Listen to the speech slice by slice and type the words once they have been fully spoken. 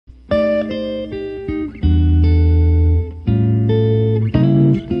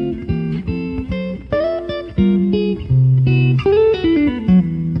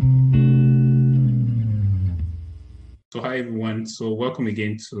So welcome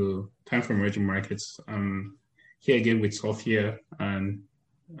again to Time for Emerging Markets. Here again with Sophia, and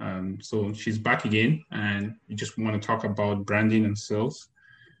so she's back again, and we just want to talk about branding and sales.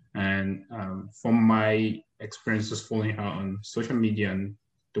 And from my experiences following her on social media and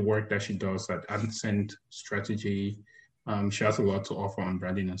the work that she does at Adcent Strategy, she has a lot to offer on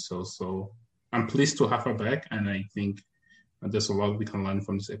branding and sales. So I'm pleased to have her back, and I think there's a lot we can learn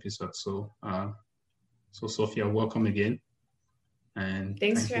from this episode. So Sophia, welcome again. And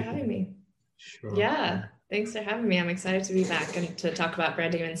thanks for having me. Sure. Yeah, thanks for having me. I'm excited to be back and to talk about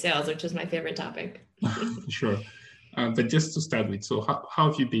branding and sales, which is my favorite topic. Sure. But just to start with, so how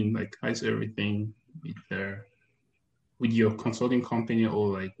have you been? Like, how's everything with your consulting company, or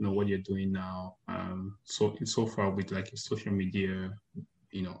like, what you're doing now? So far with like your social media,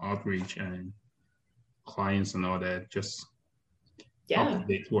 outreach and clients and all that, just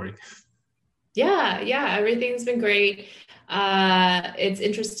up-to-date work. Yeah, everything's been great. It's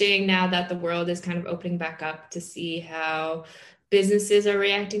interesting now that the world is kind of opening back up to see how businesses are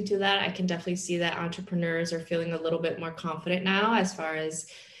reacting to that. I can definitely see that entrepreneurs are feeling a little bit more confident now, as far as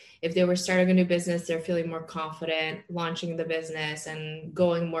if they were starting a new business, they're feeling more confident launching the business and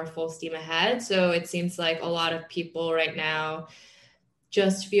going more full steam ahead. So it seems like a lot of people right now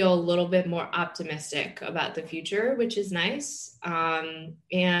just feel a little bit more optimistic about the future, which is nice.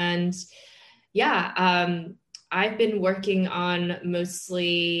 I've been working on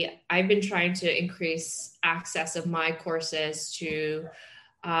I've been trying to increase access of my courses to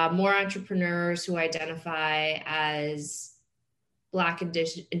more entrepreneurs who identify as Black,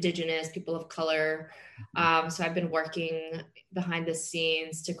 Indigenous, people of color. So I've been working behind the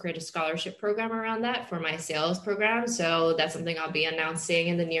scenes to create a scholarship program around that for my sales program. So that's something I'll be announcing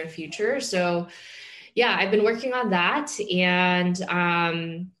in the near future. So yeah, I've been working on that. And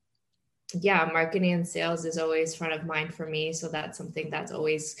marketing and sales is always front of mind for me. So that's something that's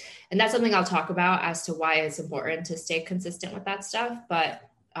something I'll talk about as to why it's important to stay consistent with that stuff. But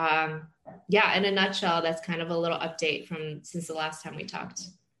in a nutshell, that's kind of a little update since the last time we talked.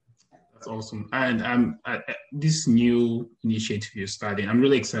 That's awesome. And this new initiative you're starting, I'm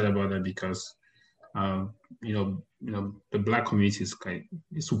really excited about that because, the Black community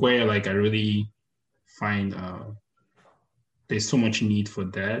is where like I really find there's so much need for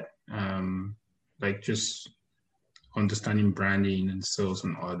that. Like just understanding branding and sales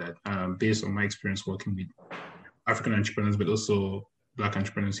and all that, based on my experience working with African entrepreneurs, but also Black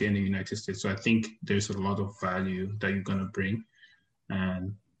entrepreneurs here in the United States. So I think there's a lot of value that you're going to bring.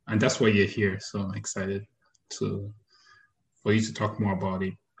 And that's why you're here. So I'm excited for you to talk more about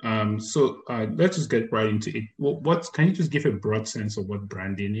it. So let's just get right into it. What can you just give a broad sense of what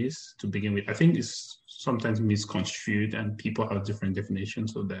branding is to begin with? I think it's sometimes misconstrued and people have different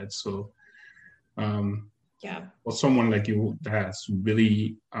definitions of that. So for someone like you that has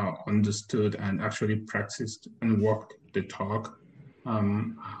really understood and actually practiced and walked the talk,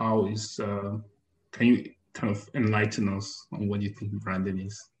 can you kind of enlighten us on what you think branding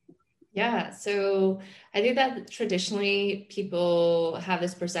is? Yeah, so I think that traditionally people have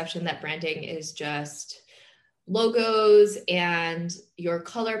this perception that branding is just logos and your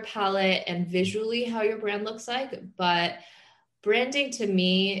color palette and visually how your brand looks like. But branding to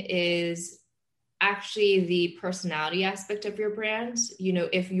me is actually the personality aspect of your brand.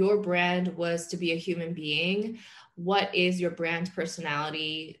 If your brand was to be a human being, what is your brand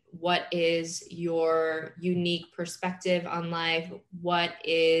personality? What is your unique perspective on life? What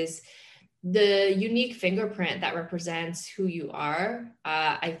is the unique fingerprint that represents who you are?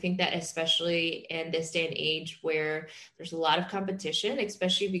 I think that especially in this day and age where there's a lot of competition,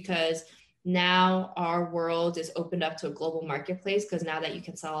 especially because now our world is opened up to a global marketplace, because now that you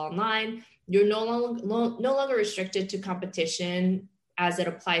can sell online, you're no longer restricted to competition as it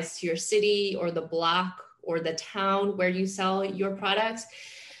applies to your city or the block or the town where you sell your products.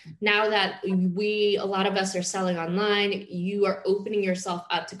 Now that a lot of us are selling online, you are opening yourself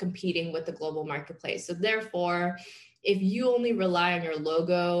up to competing with the global marketplace. So therefore, if you only rely on your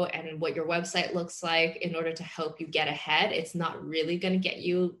logo and what your website looks like in order to help you get ahead, it's not really going to get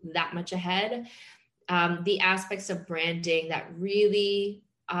you that much ahead. The aspects of branding that really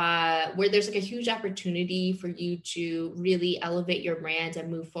where there's like a huge opportunity for you to really elevate your brand and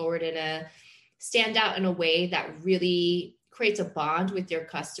move forward stand out in a way that really creates a bond with your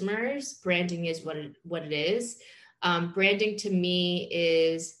customers. Branding is what it is. Branding to me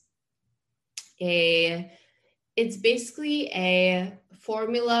is it's basically a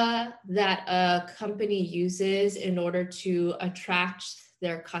formula that a company uses in order to attract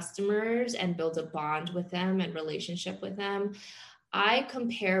their customers and build a bond with them and relationship with them. I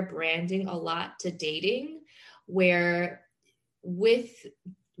compare branding a lot to dating, where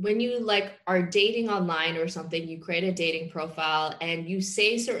when you like are dating online or something, you create a dating profile and you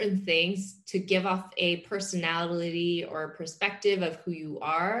say certain things to give off a personality or perspective of who you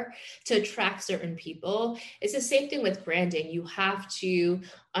are to attract certain people. It's the same thing with branding. You have to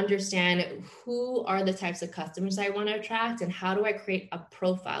understand who are the types of customers I want to attract and how do I create a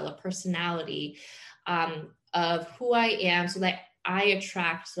profile, a personality of who I am so that I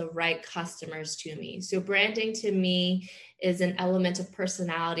attract the right customers to me. So branding to me is an element of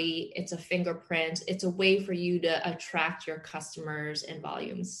personality. It's a fingerprint. It's a way for you to attract your customers and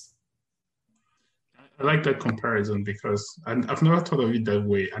volumes. I like that comparison because I've never thought of it that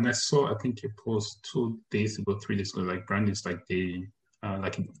way. And I saw, I think, a post 2 days ago, 3 days ago, like branding is like dating,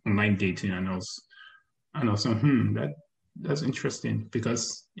 like online dating. And I was like, that's interesting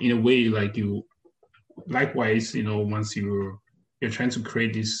because in a way, like likewise, once you're trying to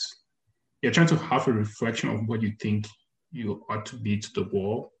create this, you're trying to have a reflection of what you think you ought to be to the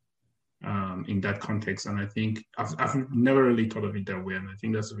world in that context. And I think I've never really thought of it that way. And I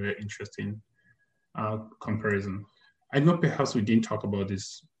think that's a very interesting comparison. I know perhaps we didn't talk about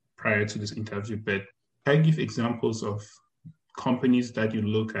this prior to this interview, but can I give examples of companies that you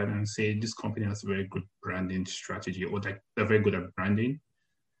look at and say, this company has a very good branding strategy or that they're very good at branding?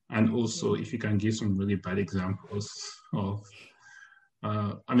 And also, if you can give some really bad examples of,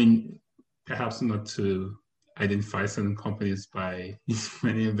 perhaps not to identify certain companies by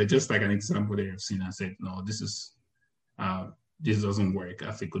name, but just like an example that you've seen and said, no, this doesn't work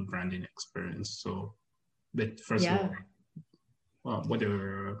as a good branding experience. So, but first of all, what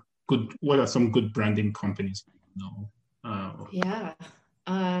are some good branding companies?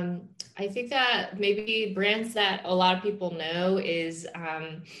 I think that maybe brands that a lot of people know is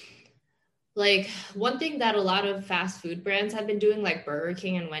like one thing that a lot of fast food brands have been doing, like Burger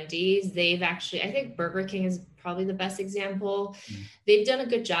King and Wendy's, I think Burger King is probably the best example. They've done a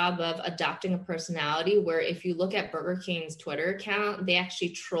good job of adopting a personality where if you look at Burger King's Twitter account, they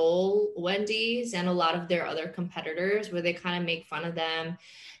actually troll Wendy's and a lot of their other competitors where they kind of make fun of them.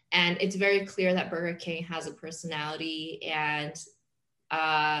 And it's very clear that Burger King has a personality and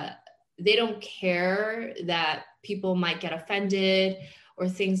they don't care that people might get offended or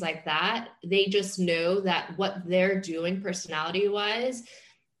things like that. They just know that what they're doing personality-wise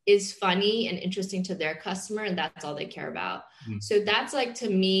is funny and interesting to their customer, and that's all they care about. So that's like, to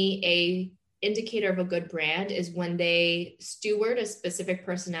me, a indicator of a good brand is when they steward a specific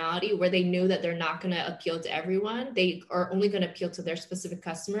personality where they know that they're not going to appeal to everyone. They are only going to appeal to their specific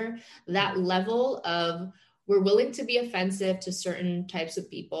customer. That level of, we're willing to be offensive to certain types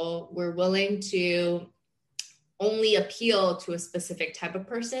of people. We're willing to only appeal to a specific type of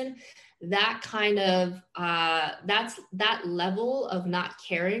person. That kind of, that level of not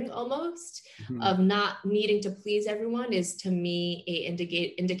caring almost, of not needing to please everyone is, to me, a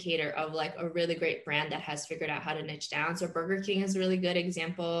indicator of like a really great brand that has figured out how to niche down. So Burger King is a really good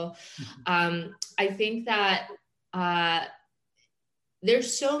example. I think that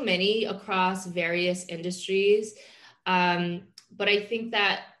there's so many across various industries. But I think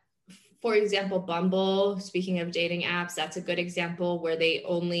that, for example, Bumble, speaking of dating apps, that's a good example where they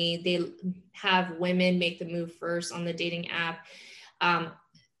have women make the move first on the dating app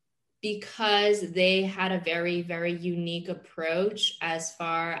because they had a very, very unique approach as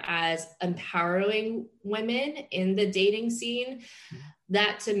far as empowering women in the dating scene.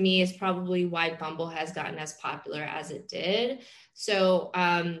 That, to me, is probably why Bumble has gotten as popular as it did. So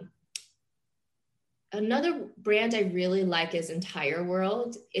another brand I really like is Entire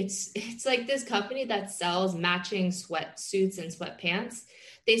World. It's like this company that sells matching sweatsuits and sweatpants.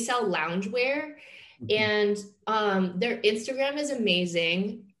 They sell loungewear, and their Instagram is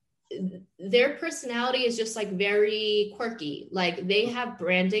amazing. Their personality is just like very quirky. Like they have a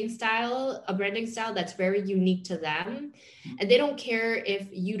branding style that's very unique to them, and they don't care if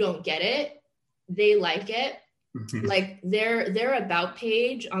you don't get it. They like it. Like their about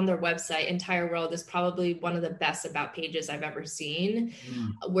page on their website, Entire World, is probably one of the best about pages I've ever seen,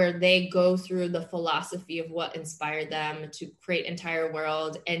 where they go through the philosophy of what inspired them to create Entire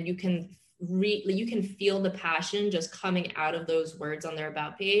World, and you can feel the passion just coming out of those words on their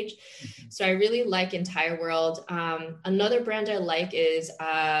about page. So I really like Entire World. Another brand I like is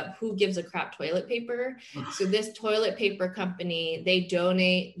Who Gives a Crap toilet paper. So this toilet paper company, they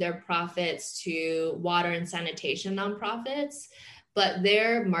donate their profits to water and sanitation nonprofits, but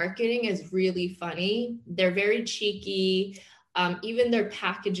their marketing is really funny. They're very cheeky. Even their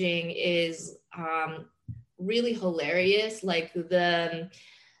packaging is really hilarious. Like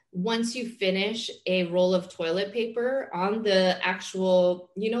once you finish a roll of toilet paper on the actual,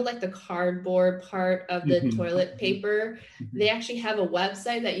 like the cardboard part of the toilet paper, they actually have a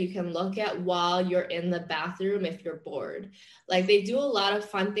website that you can look at while you're in the bathroom if you're bored. Like they do a lot of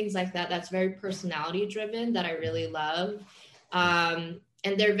fun things like that. That's very personality driven that I really love. And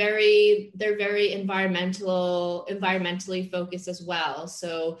they're very environmentally focused as well.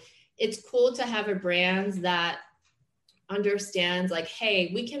 So it's cool to have a brand that understands like,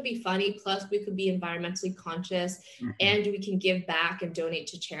 hey, we can be funny, plus we could be environmentally conscious, and we can give back and donate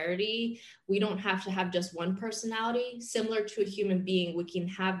to charity. We don't have to have just one personality. Similar to a human being, we can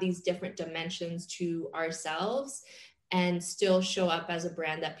have these different dimensions to ourselves and still show up as a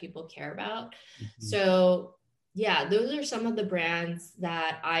brand that people care about. So yeah, those are some of the brands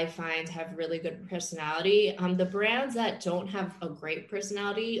that I find have really good personality. The brands that don't have a great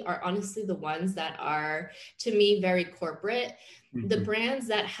personality are honestly the ones that are, to me, very corporate. The brands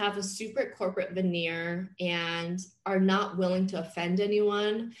that have a super corporate veneer and are not willing to offend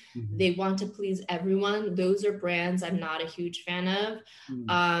anyone, they want to please everyone. Those are brands I'm not a huge fan of.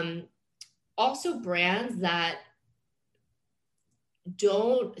 Also, brands that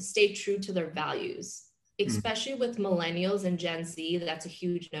don't stay true to their values, especially with millennials and Gen Z. That's a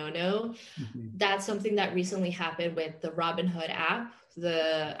huge no-no. That's something that recently happened with the Robinhood app,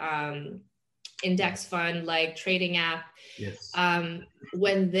 the index fund like trading app. Yes.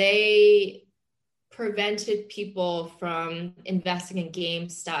 When they prevented people from investing in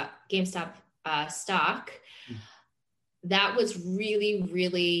GameStop stock, that was really,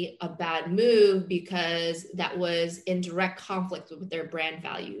 really a bad move because that was in direct conflict with their brand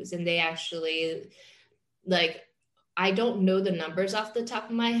values. And they actually, like, I don't know the numbers off the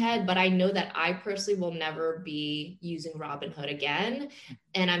top of my head, but I know that I personally will never be using Robinhood again.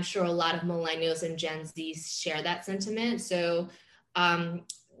 And I'm sure a lot of millennials and Gen Z share that sentiment. So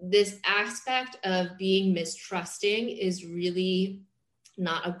this aspect of being mistrusting is really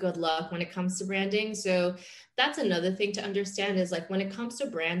not a good look when it comes to branding. So that's another thing to understand is like when it comes to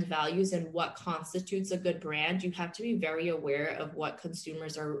brand values and what constitutes a good brand, you have to be very aware of what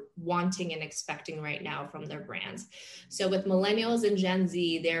consumers are wanting and expecting right now from their brands. So with millennials and Gen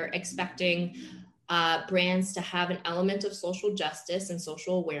Z, they're expecting brands to have an element of social justice and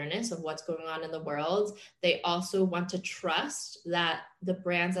social awareness of what's going on in the world. They also want to trust that the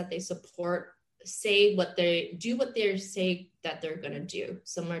brands that they support say what they do, what they say that they're going to do,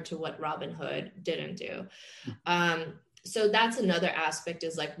 similar to what Robinhood didn't do. So that's another aspect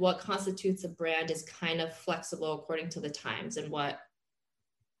is like what constitutes a brand is kind of flexible according to the times and what.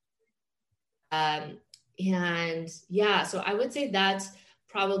 And yeah, so I would say that's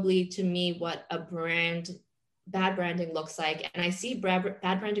probably to me what a bad branding looks like. And I see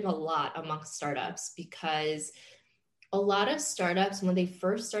bad branding a lot amongst startups because a lot of startups, when they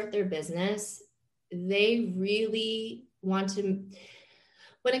first start their business, they really want to,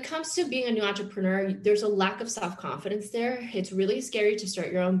 when it comes to being a new entrepreneur, there's a lack of self-confidence there. It's really scary to start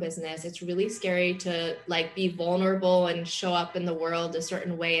your own business. It's really scary to like be vulnerable and show up in the world a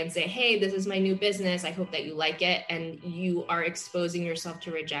certain way and say, hey, this is my new business. I hope that you like it. And you are exposing yourself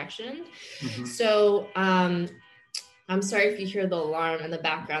to rejection. So, I'm sorry if you hear the alarm in the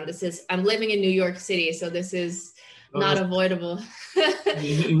background. I'm living in New York City, so this is not avoidable.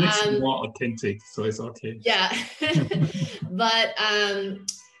 It makes it more authentic, so it's okay. Yeah. But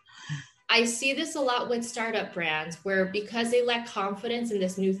I see this a lot with startup brands where because they lack confidence in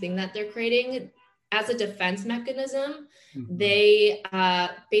this new thing that they're creating, as a defense mechanism, they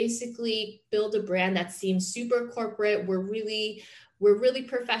basically build a brand that seems super corporate. We're really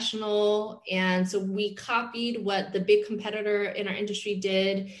professional. And so we copied what the big competitor in our industry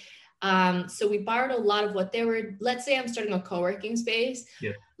did. So we borrowed a lot of what they were. Let's say I'm starting a co-working space.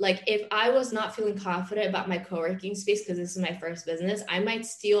 Yeah. Like if I was not feeling confident about my co-working space, because this is my first business, I might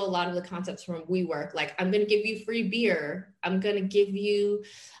steal a lot of the concepts from WeWork. Like I'm going to give you free beer. I'm going to give you,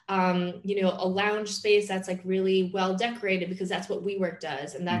 a lounge space that's like really well decorated because that's what WeWork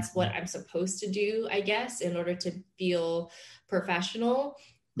does. And that's what I'm supposed to do, I guess, in order to feel professional.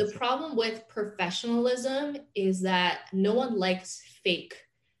 The problem with professionalism is that no one likes fake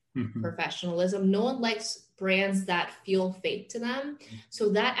professionalism. No one likes brands that feel fake to them. So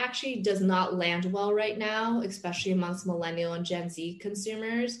that actually does not land well right now, especially amongst millennial and Gen Z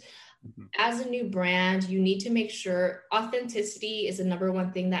consumers. As a new brand, you need to make sure authenticity is the number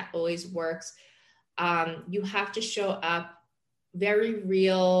one thing that always works. You have to show up very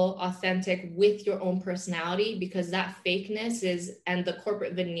real, authentic with your own personality, because that fakeness and the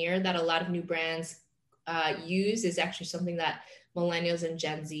corporate veneer that a lot of new brands use is actually something that millennials and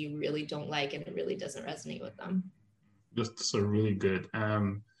Gen Z really don't like, and it really doesn't resonate with them. Just so really good.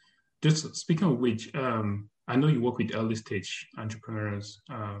 Just speaking of which, I know you work with early stage entrepreneurs,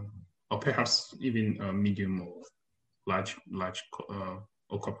 or perhaps even medium or large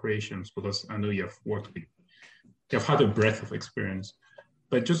or corporations, because I know you've had a breadth of experience.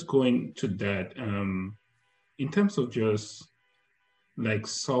 But just going to that, in terms of just like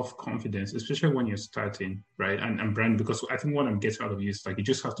self-confidence, especially when you're starting, right? And brand, because I think what I'm getting out of you is like you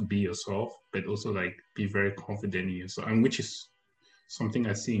just have to be yourself, but also like be very confident in yourself, and which is something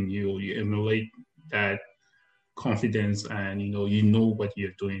I see in you. You emulate that confidence, and you know what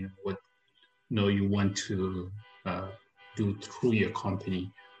you're doing, what you want to do through your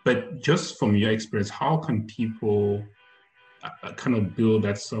company. But just from your experience, how can people kind of build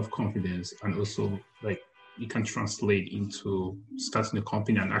that self-confidence, and also like you can translate into starting a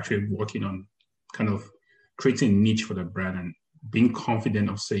company and actually working on kind of creating a niche for the brand and being confident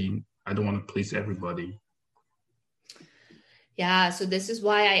of saying, I don't want to please everybody? Yeah, so this is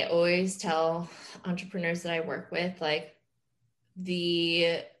why I always tell entrepreneurs that I work with, like,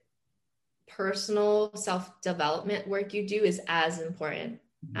 the personal self-development work you do is as important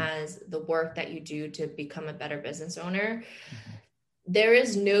as the work that you do to become a better business owner. There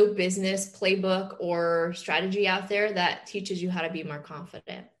is no business playbook or strategy out there that teaches you how to be more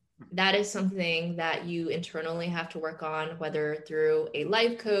confident. That is something that you internally have to work on, whether through a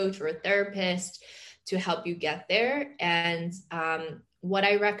life coach or a therapist, to help you get there. And what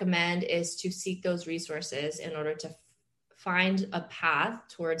I recommend is to seek those resources in order to find a path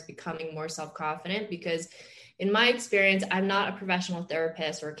towards becoming more self-confident. Because in my experience, I'm not a professional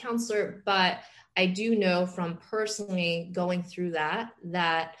therapist or a counselor, but I do know from personally going through that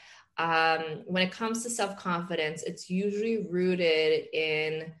when it comes to self-confidence, it's usually rooted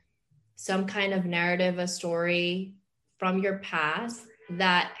in some kind of narrative, a story from your past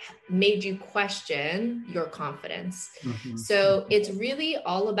that made you question your confidence. Mm-hmm. So it's really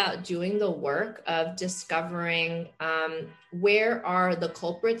all about doing the work of discovering where are the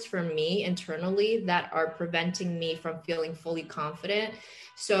culprits for me internally that are preventing me from feeling fully confident.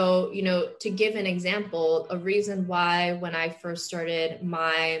 So, to give an example, a reason why when I first started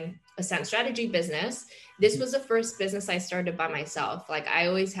my Ascent Strategy business, this was the first business I started by myself. Like, I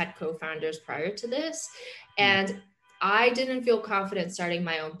always had co-founders prior to this, and I didn't feel confident starting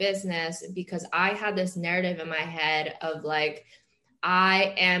my own business because I had this narrative in my head of like,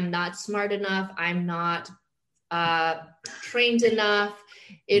 I am not smart enough. I'm not trained enough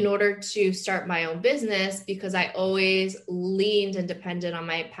in order to start my own business, because I always leaned and depended on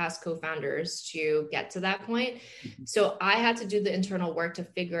my past co-founders to get to that point. So I had to do the internal work to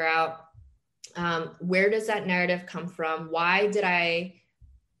figure out where does that narrative come from? Why did I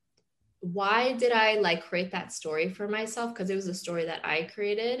like create that story for myself? Because it was a story that I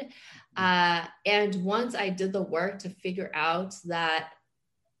created. And once I did the work to figure out that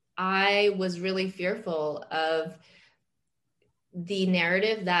I was really fearful of the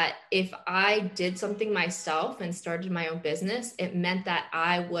narrative that if I did something myself and started my own business, it meant that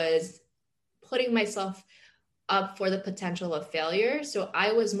I was putting myself up for the potential of failure. So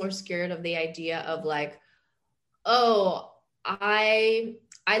I was more scared of the idea of like, oh, I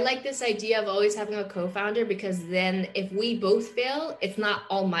like this idea of always having a co-founder, because then if we both fail, it's not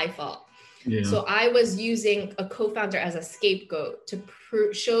all my fault. Yeah. So I was using a co-founder as a scapegoat to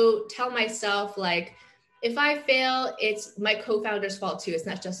tell myself like, if I fail, it's my co-founder's fault too. It's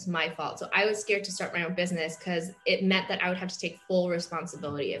not just my fault. So I was scared to start my own business because it meant that I would have to take full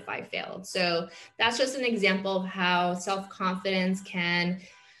responsibility if I failed. So that's just an example of how self-confidence can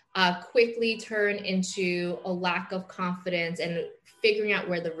quickly turn into a lack of confidence, and figuring out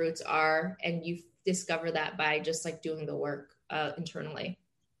where the roots are. And you discover that by just like doing the work internally.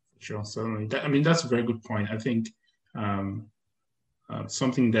 Sure. So that's a very good point. I think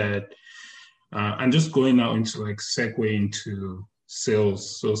something that I'm just going now into like segue into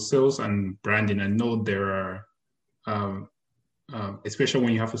sales. So sales and branding, I know there are, especially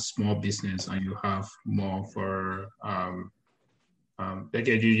when you have a small business and you have more for,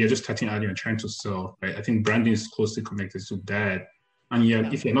 you're just starting out and trying to sell, right? I think branding is closely connected to that. And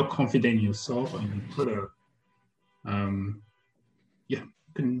yet, if you're not confident in yourself and you put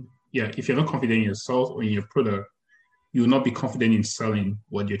if you're not confident in yourself or in your product, you will not be confident in selling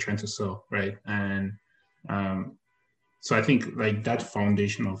what you're trying to sell, right? And so I think like that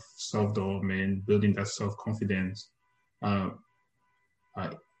foundation of self-development, building that self-confidence,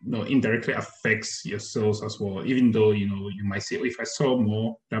 indirectly affects your sales as well. Even though you might say, oh, if I sell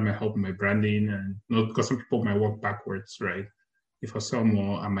more, that might help my branding, and because some people might work backwards, right? If I sell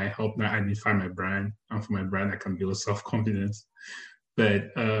more, I might help me identify my brand, and for my brand, I can build self-confidence.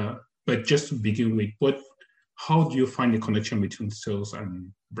 But just to begin with, how do you find the connection between sales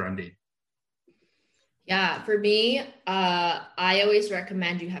and branding? Yeah, for me, I always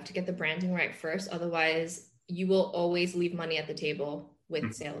recommend you have to get the branding right first. Otherwise, you will always leave money at the table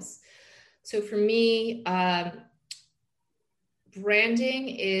with sales. So for me, branding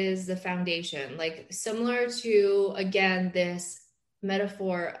is the foundation, like similar to, again, this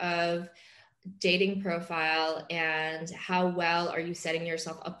metaphor of dating profile and how well are you setting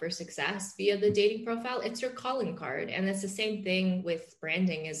yourself up for success via the dating profile. It's your calling card. And it's the same thing with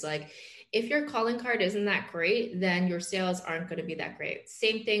branding, is like, if your calling card isn't that great, then your sales aren't going to be that great.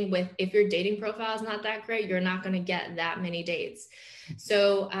 Same thing with, if your dating profile is not that great, you're not going to get that many dates.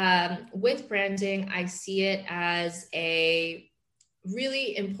 So with branding, I see it as a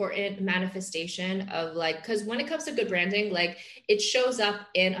really important manifestation of, like, because when it comes to good branding, like, it shows up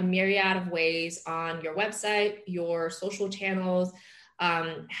in a myriad of ways on your website, your social channels,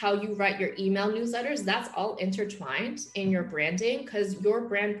 how you write your email newsletters. That's all intertwined in your branding, because your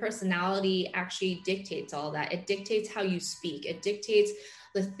brand personality actually dictates all that. It dictates how you speak, it dictates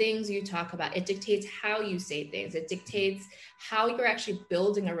the things you talk about, it dictates how you say things, it dictates how you're actually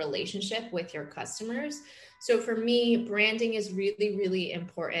building a relationship with your customers. So for me, branding is really, really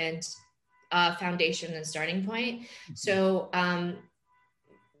important foundation and starting point. So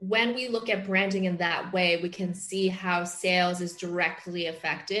when we look at branding in that way, we can see how sales is directly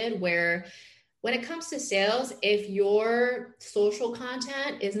affected, where when it comes to sales, if your social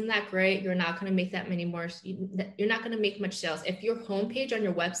content isn't that great, you're not going to make that many more, you're not going to make much sales. If your homepage on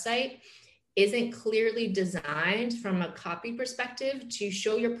your website isn't clearly designed from a copy perspective to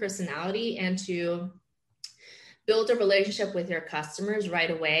show your personality and to build a relationship with your customers right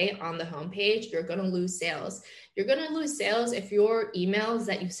away on the homepage, you're going to lose sales. You're going to lose sales if your emails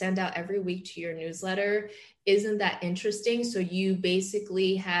that you send out every week to your newsletter isn't that interesting. So you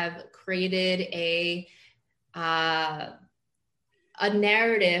basically have created a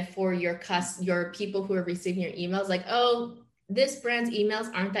narrative for your people who are receiving your emails, like, oh, this brand's emails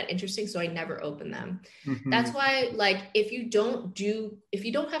aren't that interesting, so I never open them. That's why, like, if you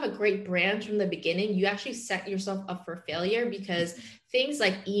don't have a great brand from the beginning, you actually set yourself up for failure, because things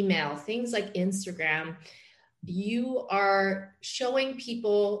like email, things like Instagram, you are showing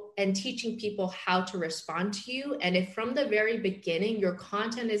people and teaching people how to respond to you. And if from the very beginning your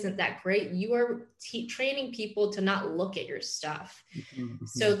content isn't that great, you are training people to not look at your stuff.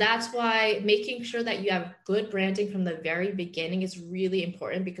 So that's why making sure that you have good branding from the very beginning is really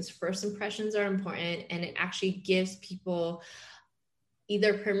important, because first impressions are important, and it actually gives people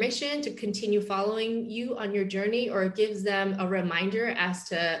either permission to continue following you on your journey, or it gives them a reminder as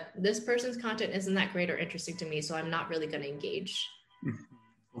to, this person's content isn't that great or interesting to me, so I'm not really going to engage.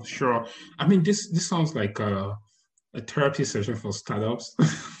 For sure. I mean, this sounds like a therapy session for startups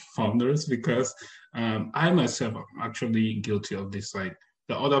founders, because I myself am actually guilty of this. Like,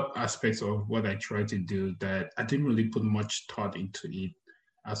 the other aspects of what I try to do that I didn't really put much thought into it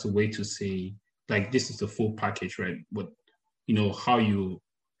as a way to say, like, this is the full package, right? But how you,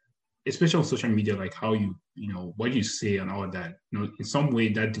 especially on social media, like how you, what you say and all that, in some way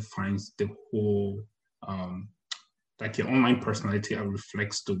that defines the whole, like your online personality and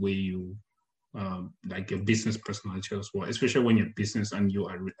reflects the way you, like your business personality as well, especially when you're business and you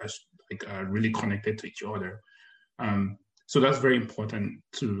are really connected to each other. So that's very important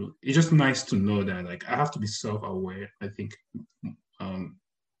to, it's just nice to know that, like, I have to be self-aware. I think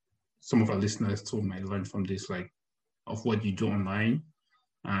some of our listeners too might learn from this, like, of what you do online,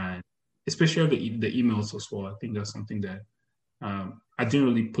 and especially the emails as well. I think that's something that I didn't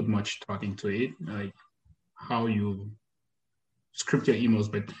really put much thought into it, like how you script your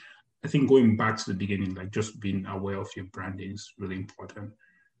emails. But I think going back to the beginning, like just being aware of your branding is really important.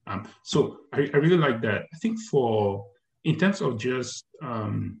 So I really like that. I think in terms of just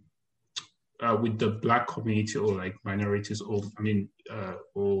with the Black community, or like minorities, or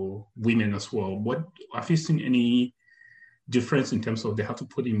or women as well, what have you seen any difference in terms of they have to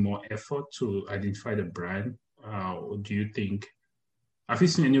put in more effort to identify the brand? Or do you think, have you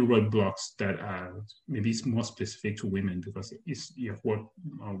seen any roadblocks that are maybe it's more specific to women, because you have worked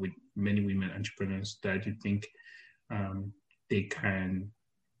with many women entrepreneurs, that you think they can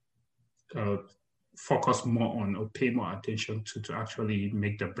focus more on or pay more attention to actually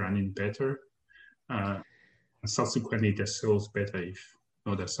make the branding better, and subsequently their sales better if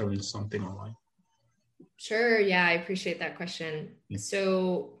they're selling something online? Sure. Yeah, I appreciate that question.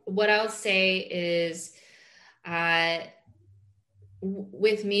 So what I'll say is,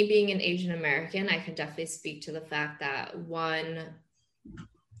 with me being an Asian American, I can definitely speak to the fact that one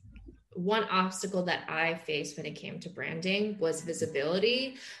obstacle that I faced when it came to branding was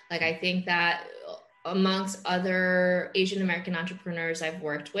visibility. Like, I think that amongst other Asian American entrepreneurs I've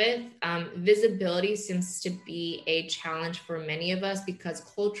worked with, visibility seems to be a challenge for many of us because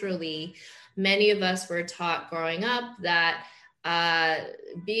culturally, many of us were taught growing up that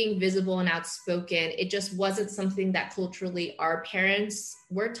being visible and outspoken, it just wasn't something that culturally our parents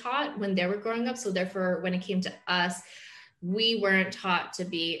were taught when they were growing up. So therefore, when it came to us, we weren't taught to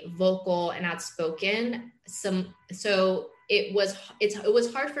be vocal and outspoken. So it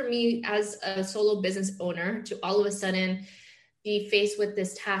was hard for me as a solo business owner to all of a sudden be faced with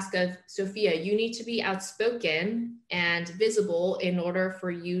this task of, Sophia, you need to be outspoken and visible in order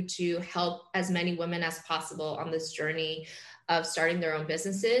for you to help as many women as possible on this journey of starting their own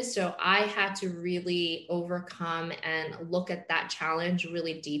businesses. So I had to really overcome and look at that challenge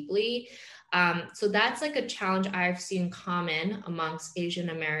really deeply. So that's like a challenge I've seen common amongst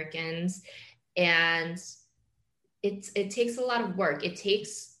Asian Americans. And it takes a lot of work. It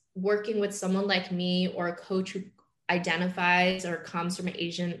takes working with someone like me or a coach who identifies or comes from an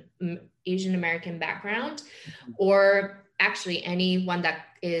Asian American background, or actually anyone that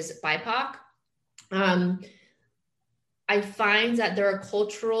is BIPOC. I find that there are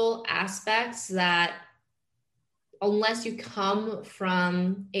cultural aspects that unless you come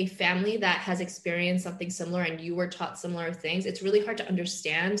from a family that has experienced something similar and you were taught similar things, it's really hard to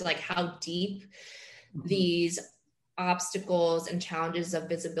understand like how deep these obstacles and challenges of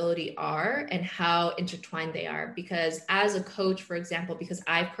visibility are and how intertwined they are. Because as a coach, for example, because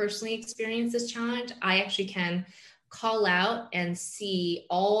I personally experienced this challenge, I actually can call out and see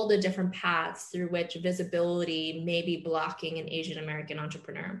all the different paths through which visibility may be blocking an Asian American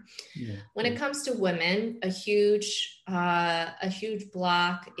entrepreneur. Yeah. When it comes to women, a huge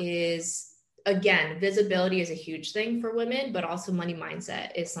block is, again, visibility is a huge thing for women, but also money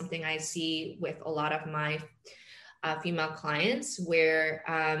mindset is something I see with a lot of my female clients, where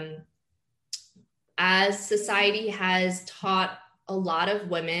as society has taught a lot of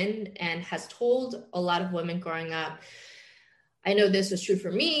women and has told a lot of women growing up, I know this was true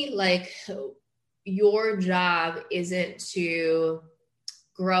for me, like your job isn't to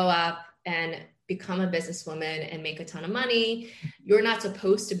grow up and become a businesswoman and make a ton of money. You're not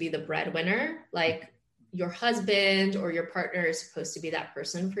supposed to be the breadwinner. Like your husband or your partner is supposed to be that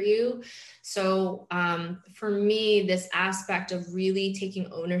person for you. So for me, this aspect of really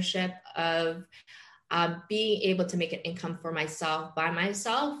taking ownership of being able to make an income for myself by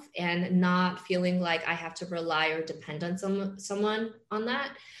myself and not feeling like I have to rely or depend on someone on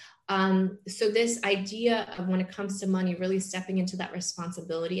that. So this idea of when it comes to money, really stepping into that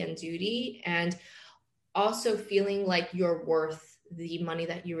responsibility and duty, and also feeling like you're worth the money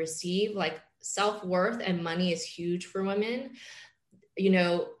that you receive, like self-worth and money is huge for women,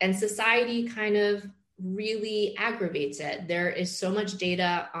 and society kind of really aggravates it. There is so much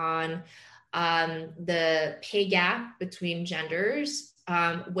data on the pay gap between genders.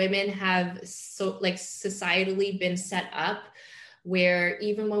 Women have societally been set up where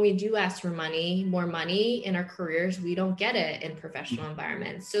even when we do ask for more money in our careers, we don't get it in professional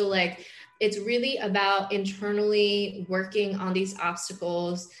environments. So like, it's really about internally working on these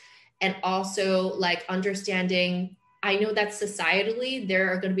obstacles and also like understanding, I know that societally,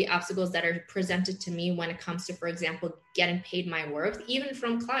 there are going to be obstacles that are presented to me when it comes to, for example, getting paid my worth, even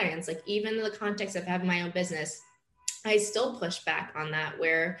from clients, like even in the context of having my own business, I still push back on that,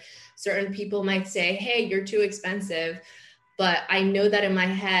 where certain people might say, hey, you're too expensive. But I know that in my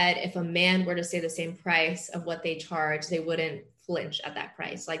head, if a man were to say the same price of what they charge, they wouldn't flinch at that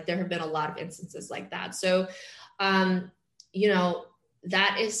price. Like there have been a lot of instances like that. So,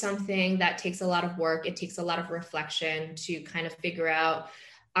 that is something that takes a lot of work. It takes a lot of reflection to kind of figure out,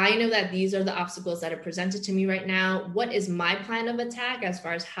 I know that these are the obstacles that are presented to me right now. What is my plan of attack as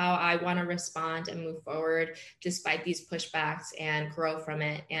far as how I want to respond and move forward despite these pushbacks and grow from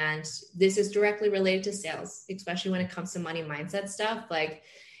it? And this is directly related to sales, especially when it comes to money mindset stuff. Like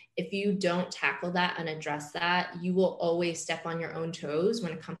if you don't tackle that and address that, you will always step on your own toes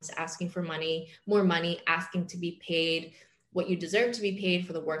when it comes to asking for money, more money, asking to be paid what you deserve to be paid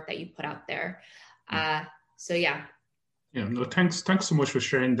for the work that you put out there. So yeah. Yeah, no, thanks so much for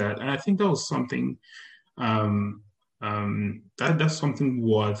sharing that. And I think that was something that's something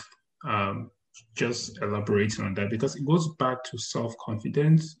worth just elaborating on that, because it goes back to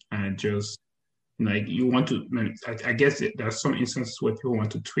self-confidence and just like you want to, I guess there are some instances where people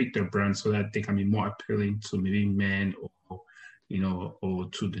want to tweak their brand so that they can be more appealing to maybe men or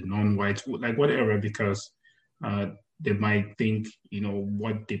to the non-whites, like whatever, because they might think,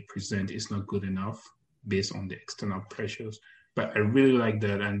 what they present is not good enough based on the external pressures. But I really like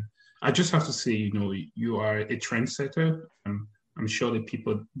that. And I just have to say, you are a trendsetter. I'm sure the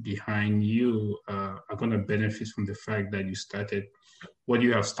people behind you are going to benefit from the fact that you started what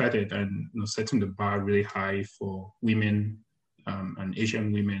you have started, and setting the bar really high for women and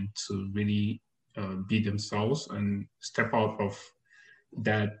Asian women to really be themselves and step out of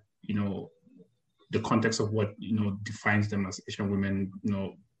that, the context of what defines them as Asian women,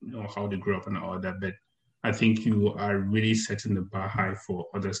 how they grew up and all that. But I think you are really setting the bar high for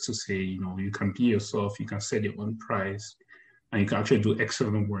others to say, you can be yourself, you can set your own price, and you can actually do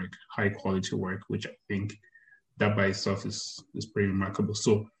excellent work, high quality work, which I think that by itself is pretty remarkable.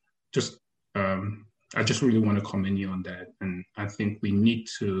 So just I just really want to commend you on that. And I think we need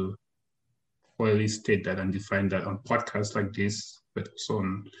to clearly state that and define that on podcasts like this, but also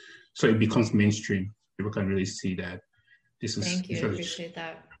so it becomes mainstream. People can really see that this is. Thank you. I appreciate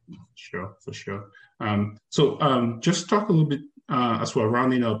that. Sure, for sure. So just talk a little bit as we're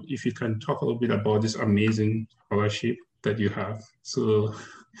rounding up, if you can talk a little bit about this amazing scholarship that you have. So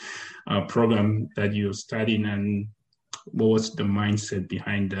program that you're studying, and what was the mindset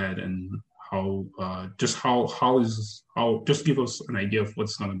behind that, and how just give us an idea of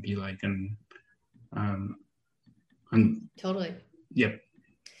what's going to be like, and totally. Yep.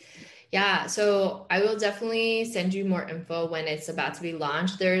 Yeah, so I will definitely send you more info when it's about to be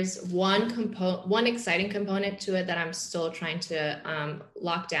launched. There's one exciting component to it that I'm still trying to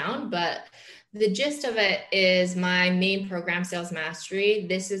lock down, but the gist of it is my main program, Sales Mastery.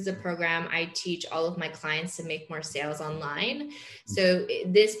 This is the program I teach all of my clients to make more sales online. So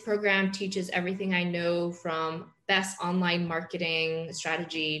this program teaches everything I know from best online marketing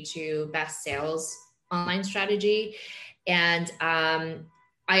strategy to best sales online strategy. And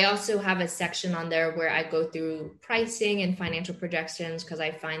I also have a section on there where I go through pricing and financial projections, because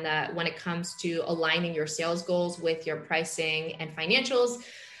I find that when it comes to aligning your sales goals with your pricing and financials,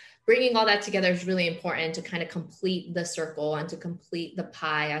 bringing all that together is really important to kind of complete the circle and to complete the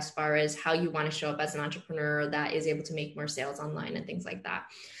pie as far as how you want to show up as an entrepreneur that is able to make more sales online and things like that.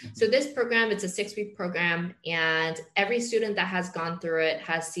 So this program, it's a 6-week program, and every student that has gone through it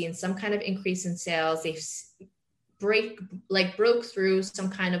has seen some kind of increase in sales. They've broke through some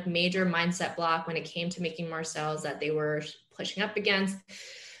kind of major mindset block when it came to making more sales that they were pushing up against.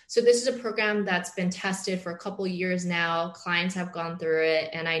 So this is a program that's been tested for a couple of years now. Clients have gone through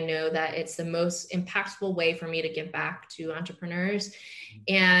it, and I know that it's the most impactful way for me to give back to entrepreneurs.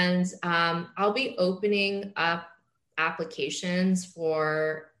 And I'll be opening up applications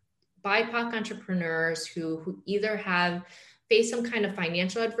for BIPOC entrepreneurs who either have faced some kind of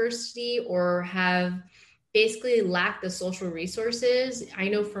financial adversity or have basically lack the social resources. I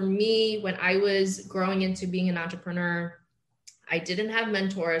know for me, when I was growing into being an entrepreneur, I didn't have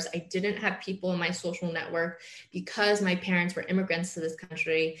mentors. I didn't have people in my social network because my parents were immigrants to this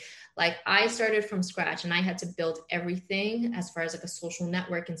country. Like, I started from scratch and I had to build everything as far as like a social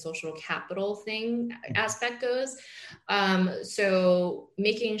network and social capital thing aspect goes. So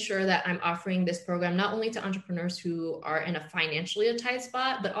making sure that I'm offering this program, not only to entrepreneurs who are in a financially tight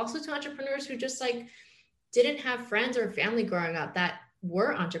spot, but also to entrepreneurs who just like didn't have friends or family growing up that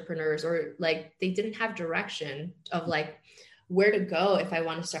were entrepreneurs, or like they didn't have direction of like where to go if I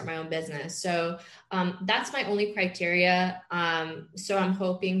want to start my own business. So that's my only criteria. So I'm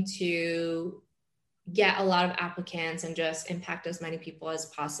hoping to get a lot of applicants and just impact as many people as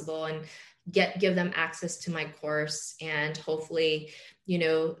possible and give them access to my course, and hopefully,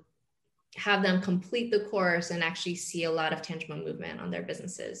 have them complete the course and actually see a lot of tangible movement on their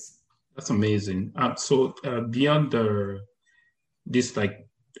businesses. That's amazing. So beyond this, like,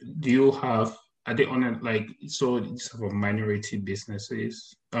 do you have, are they on it, like, so these are for minority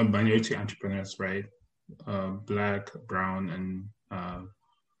businesses, minority entrepreneurs, right? Black, brown, and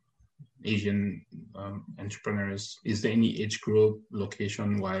Asian entrepreneurs. Is there any age group,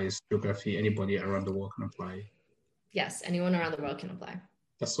 location-wise, geography, anybody around the world can apply? Yes, anyone around the world can apply.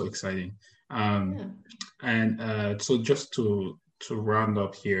 That's so exciting. And so just to round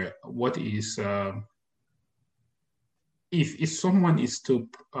up here, what is if someone is still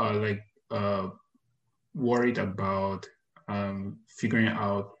worried about figuring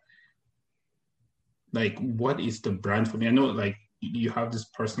out like what is the brand for me? I know like you have this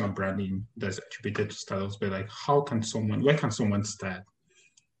personal branding that's attributed to startups, but like where can someone start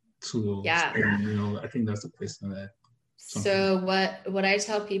to I think that's the place on that. So what I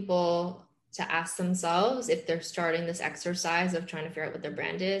tell people to ask themselves if they're starting this exercise of trying to figure out what their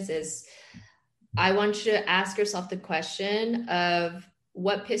brand is I want you to ask yourself the question of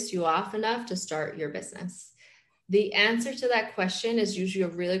what pissed you off enough to start your business. The answer to that question is usually a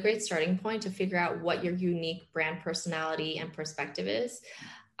really great starting point to figure out what your unique brand personality and perspective is.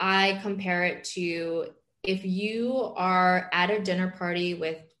 I compare it to if you are at a dinner party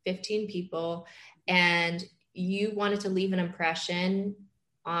with 15 people and you wanted to leave an impression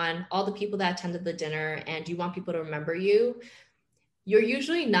on all the people that attended the dinner and you want people to remember you, you're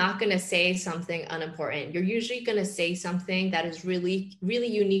usually not going to say something unimportant. You're usually going to say something that is really, really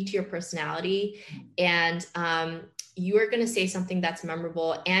unique to your personality. And you are going to say something that's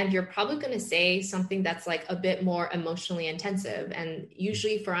memorable. And you're probably going to say something that's like a bit more emotionally intensive. And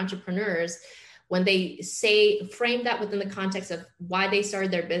usually for entrepreneurs, when they frame that within the context of why they started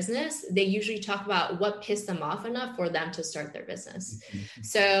their business, they usually talk about what pissed them off enough for them to start their business.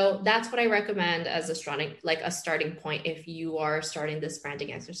 So that's what I recommend as a starting point if you are starting this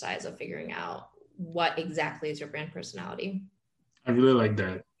branding exercise of figuring out what exactly is your brand personality. I really like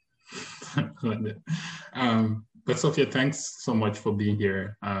that. I like that. But Sophia, thanks so much for being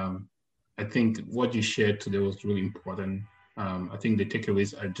here. I think what you shared today was really important. I think the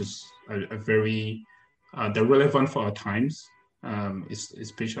takeaways are very, they're relevant for our times,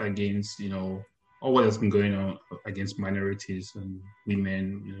 especially against, all what has been going on against minorities and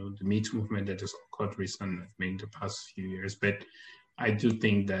women, the Me Too movement that just occurred recently, in the past few years. But I do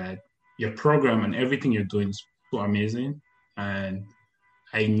think that your program and everything you're doing is so amazing. And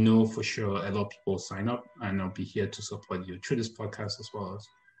I know for sure a lot of people sign up, and I'll be here to support you through this podcast as well as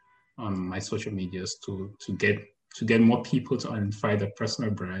on my social medias to get more people to identify their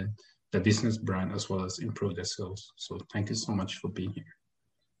personal brand, the business brand, as well as improve their sales. So thank you so much for being here.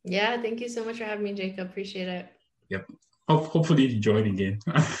 Yeah, thank you so much for having me, Jacob. Appreciate it. Yep. Hopefully you join again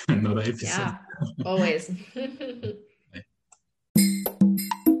another episode. Yeah, always.